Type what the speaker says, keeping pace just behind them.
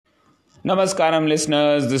Namaskaram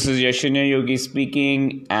listeners, this is Yashanya Yogi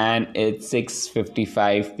speaking and it's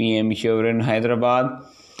 6:55 p.m. here in Hyderabad.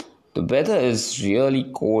 The weather is really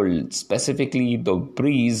cold, specifically the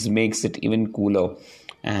breeze makes it even cooler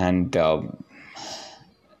and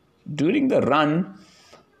during the run,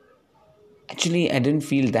 actually I didn't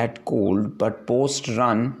feel that cold, but post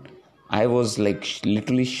run I was like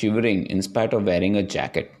literally shivering in spite of wearing a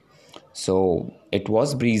jacket. So it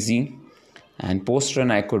was breezy and post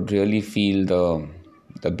run I could really feel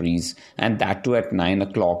the breeze, and that too at 9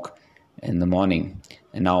 o'clock in the morning.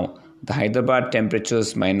 And now the Hyderabad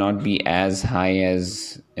temperatures might not be as high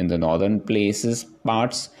as in the northern places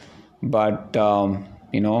parts, but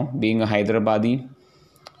being a Hyderabadi,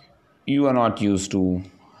 you are not used to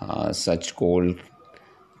such cold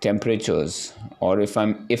temperatures, or if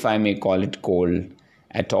I may call it cold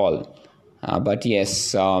at all. But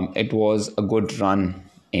yes, it was a good run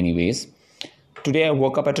anyways. Today I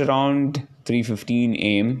woke up at around 3:15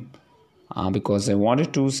 a.m. Because I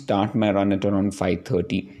wanted to start my run at around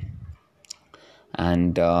 5:30,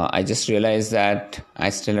 and I just realized that I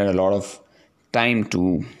still had a lot of time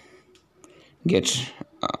to get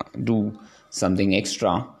do something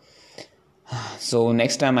extra. So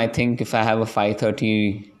next time I think if I have a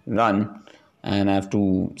 5:30 run and I have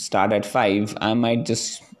to start at 5, I might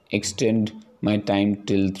just extend my time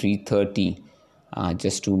till 3:30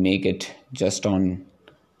 just to make it just on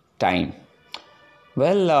time.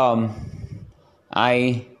 Well,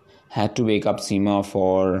 I had to wake up Seema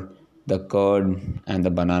for the curd and the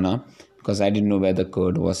banana because I didn't know where the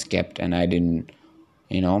curd was kept and I didn't,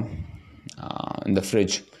 in the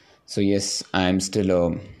fridge. So yes, I'm still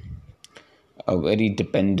a very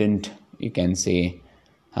dependent, you can say,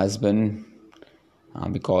 husband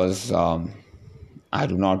because I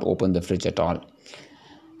do not open the fridge at all.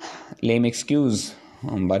 Lame excuse,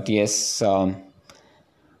 but yes,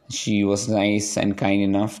 she was nice and kind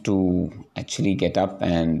enough to actually get up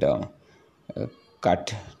and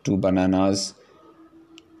cut 2 bananas,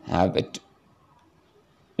 have it,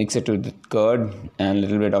 mix it with curd and a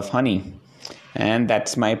little bit of honey, and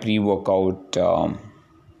that's my pre-workout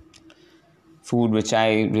food, which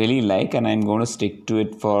I really like, and I'm going to stick to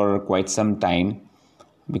it for quite some time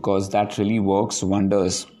because that really works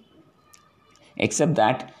wonders. Except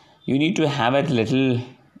that you need to have it little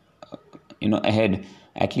ahead,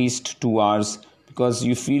 at least 2 hours, because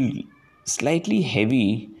you feel slightly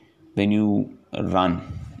heavy when you run,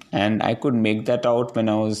 and I could make that out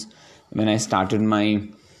when I started my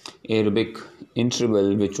aerobic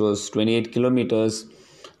interval, which was 28 kilometers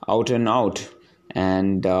out and out,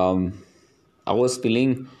 and I was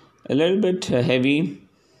feeling a little bit heavy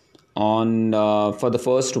on for the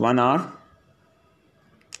first 1 hour.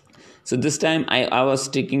 So this time I was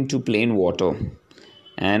sticking to plain water,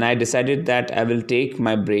 and I decided that I will take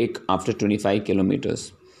my break after 25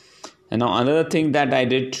 kilometers. And now another thing that I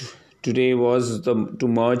did today was to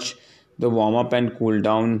merge the warm up and cool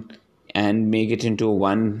down and make it into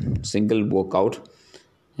one single workout.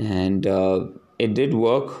 And it did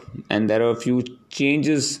work, and there are a few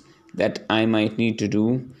changes that I might need to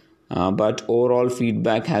do. But overall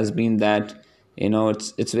feedback has been that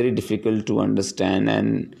it's very difficult to understand,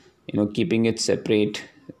 and keeping it separate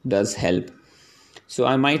does help. So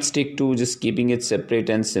I might stick to just keeping it separate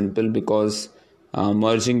and simple, because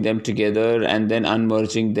merging them together and then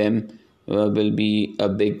unmerging them will be a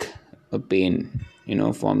big pain,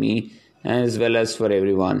 for me as well as for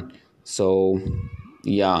everyone. So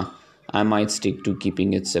yeah, I might stick to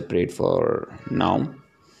keeping it separate for now.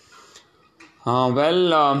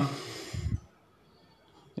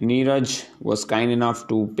 Neeraj was kind enough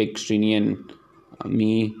to pick Srini and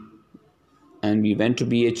me, and we went to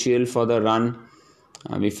BHL for the run.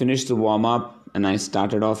 We finished the warm-up and I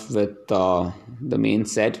started off with the main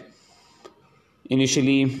set.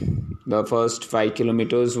 Initially, the first 5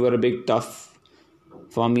 kilometers were a bit tough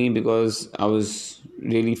for me because I was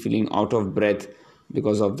really feeling out of breath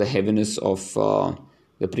because of the heaviness of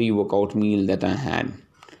the pre-workout meal that I had.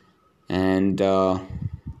 And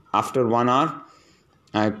after 1 hour,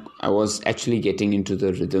 I was actually getting into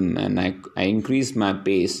the rhythm, and I increased my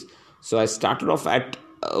pace. So I started off at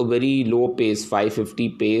a very low pace, 550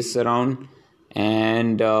 pace around,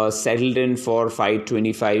 and settled in for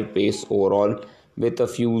 525 pace overall with a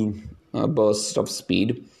few bursts of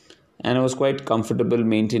speed. And I was quite comfortable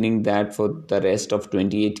maintaining that for the rest of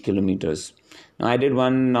 28 kilometers. Now I did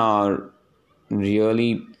one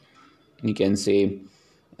really, you can say,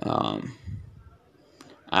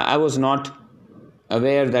 I was not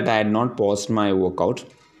aware that I had not paused my workout,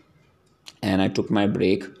 and I took my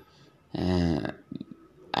break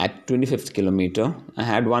at 25th kilometer. I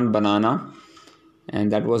had one banana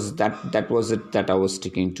and that was it that I was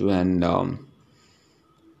sticking to. And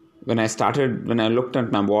when I looked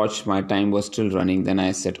at my watch, my time was still running. Then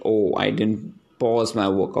I said, oh, I didn't pause my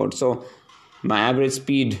workout. So my average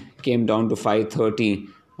speed came down to 5:30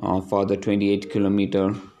 for the 28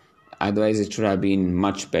 kilometer. Otherwise, it should have been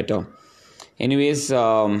much better. Anyways,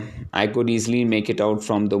 I could easily make it out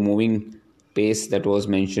from the moving pace that was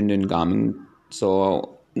mentioned in Garmin.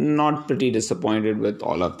 So not pretty disappointed with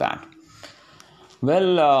all of that.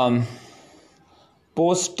 Well,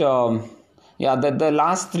 post the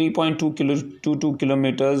last 3.22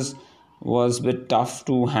 kilometers was a bit tough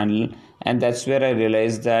to handle, and that's where I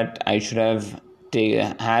realized that I should have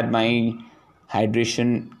had my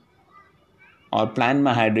hydration or planned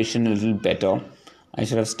my hydration a little better. I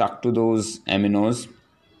should have stuck to those aminos.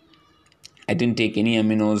 I didn't take any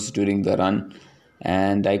aminos during the run,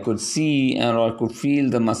 and I could see or I could feel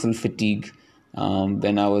the muscle fatigue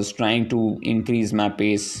when I was trying to increase my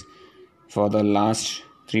pace for the last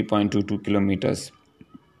 3.22 kilometers.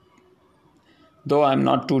 Though I'm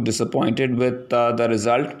not too disappointed with the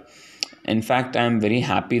result. In fact, I'm very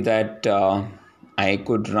happy that I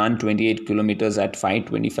could run 28 kilometers at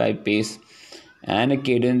 5:25 pace and a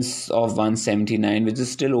cadence of 179, which is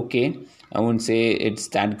still okay. I wouldn't say it's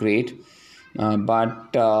that great,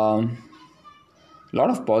 but a lot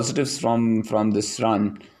of positives from this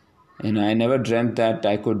run. And I never dreamt that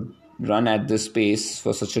I could run at this pace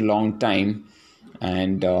for such a long time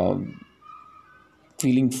and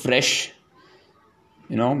feeling fresh.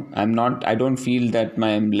 I don't feel that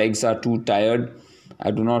my legs are too tired. I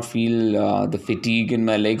do not feel the fatigue in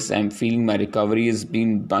my legs. I'm feeling my recovery has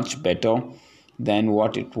been much better than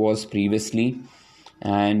what it was previously.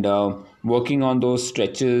 And working on those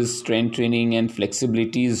stretches, strength training and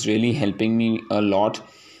flexibility is really helping me a lot,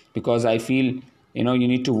 because I feel, you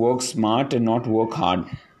need to work smart and not work hard.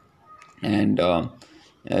 And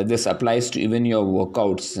this applies to even your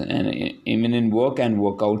workouts, and even in work and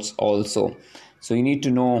workouts also. So you need to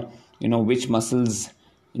know, which muscles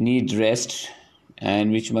need rest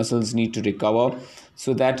and which muscles need to recover,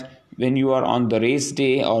 so that when you are on the race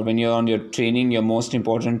day or when you're on your training, your most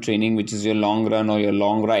important training, which is your long run or your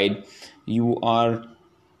long ride, you are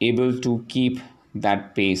able to keep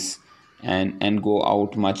that pace and go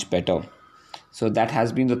out much better. So that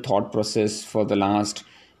has been the thought process for the last,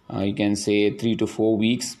 you can say, 3 to 4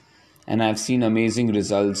 weeks. And I've seen amazing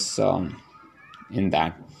results in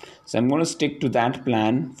that. So I'm going to stick to that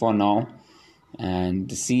plan for now and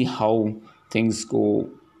see how things go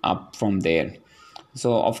up from there.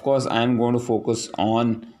 So of course I'm going to focus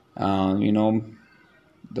on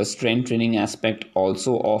the strength training aspect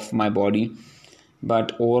also of my body,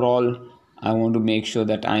 but overall I want to make sure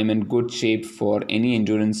that I'm in good shape for any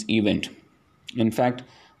endurance event. In fact,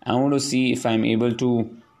 I want to see if I'm able to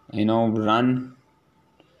run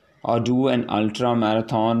or do an ultra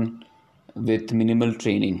marathon with minimal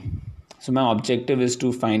training. So my objective is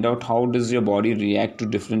to find out how does your body react to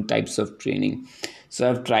different types of training. So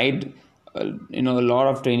I've tried a lot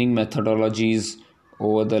of training methodologies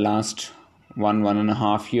over the last one and a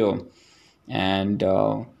half year, and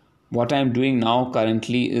what I'm doing now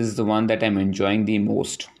currently is the one that I'm enjoying the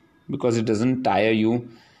most, because it doesn't tire you.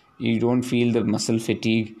 You don't feel the muscle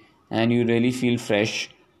fatigue, and you really feel fresh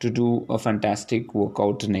to do a fantastic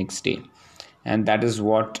workout the next day. And that is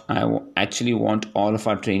what I actually want all of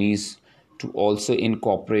our trainees to also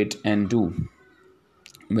incorporate and do.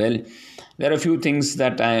 Well, there are a few things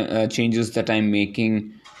that changes that I'm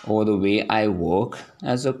making over the way I work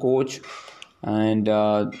as a coach, and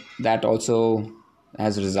that also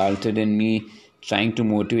has resulted in me trying to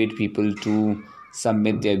motivate people to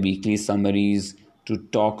submit their weekly summaries, to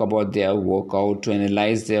talk about their workout, to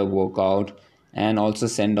analyze their workout, and also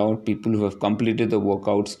send out people who have completed the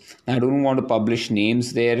workouts. I don't want to publish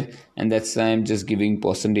names there, and that's why I'm just giving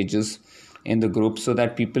percentages in the group, so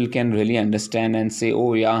that people can really understand and say,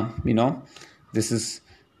 oh yeah, this is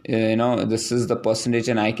this is the percentage,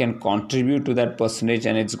 and I can contribute to that percentage,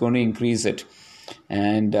 and it's going to increase it.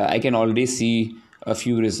 And I can already see a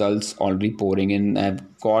few results already pouring in.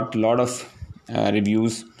 I've got a lot of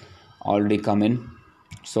reviews already come in,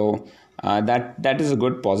 so that is a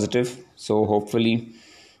good positive. So hopefully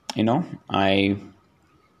I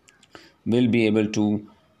will be able to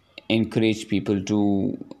encourage people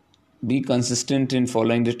to be consistent in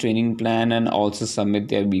following the training plan and also submit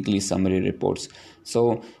their weekly summary reports.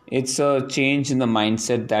 So it's a change in the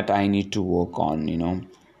mindset that I need to work on,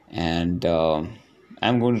 and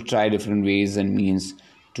I'm going to try different ways and means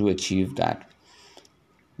to achieve that.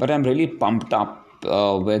 But I'm really pumped up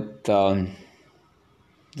with the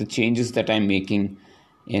changes that I'm making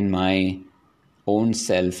in my own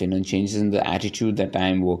self, changes in the attitude that I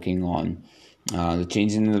am working on, the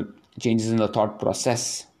changes in the thought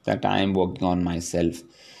process that I am working on myself.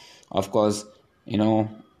 Of course,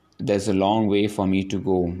 there's a long way for me to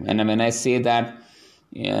go. And when I say that,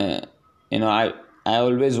 I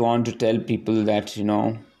always want to tell people that,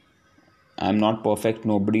 I'm not perfect,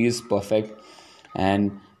 nobody is perfect,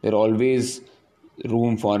 and there always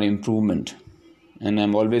room for improvement. And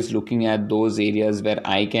I'm always looking at those areas where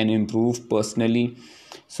I can improve personally,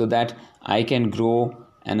 so that I can grow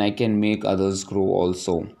and I can make others grow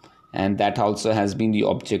also. And that also has been the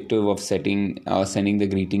objective of sending the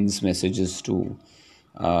greetings messages to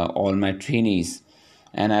all my trainees.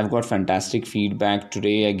 And I've got fantastic feedback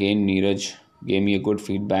today. Again, Neeraj gave me a good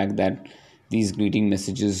feedback that these greeting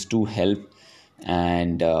messages do help,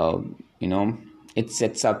 and it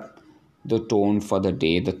sets up the tone for the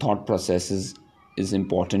day. The thought process is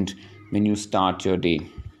important when you start your day.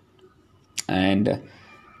 And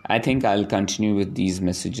I think I'll continue with these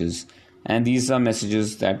messages, and these are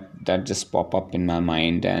messages that just pop up in my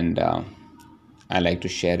mind, and I like to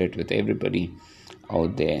share it with everybody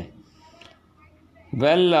out there.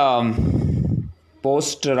 Well,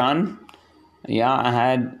 post run,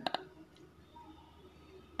 I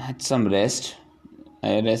had some rest.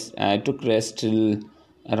 I took rest till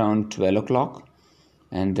around 12 o'clock,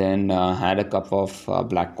 and then had a cup of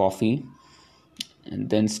black coffee, and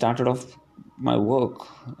then started off my work.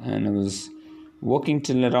 And I was working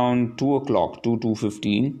till around 2 o'clock,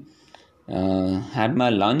 2:15. Had my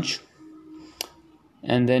lunch,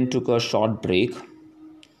 and then took a short break,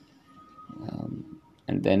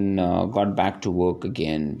 and then got back to work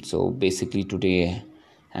again. So basically today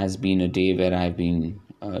has been a day where I've been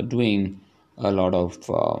doing a lot of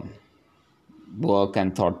work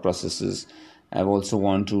and thought processes. I also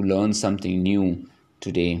want to learn something new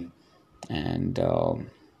today, and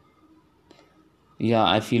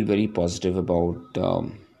I feel very positive about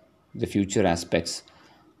the future aspects,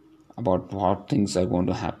 about how things are going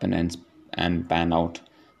to happen and pan out.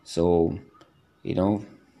 So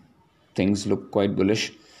things look quite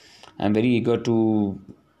bullish. I'm very eager to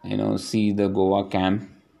see the Goa camp.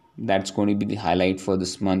 That's going to be the highlight for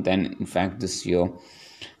this month, and in fact this year.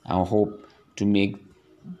 I hope to make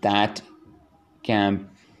that camp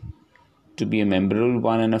to be a memorable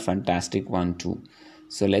one and a fantastic one too.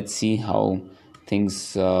 So let's see how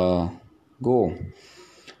things go.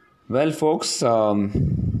 Well, folks,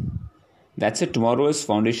 that's it. Tomorrow is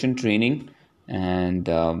foundation training, and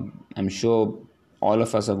I'm sure all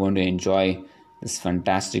of us are going to enjoy this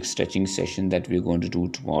fantastic stretching session that we're going to do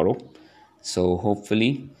tomorrow. So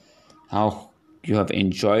hopefully, how you have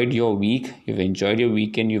enjoyed your week, you've enjoyed your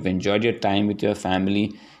weekend, you've enjoyed your time with your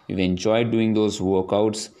family, you've enjoyed doing those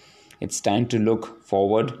workouts. It's time to look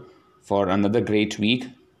forward for another great week.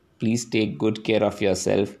 Please take good care of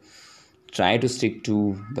yourself. Try to stick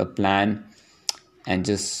to the plan and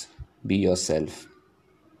just be yourself.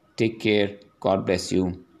 Take care. God bless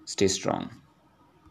you. Stay strong.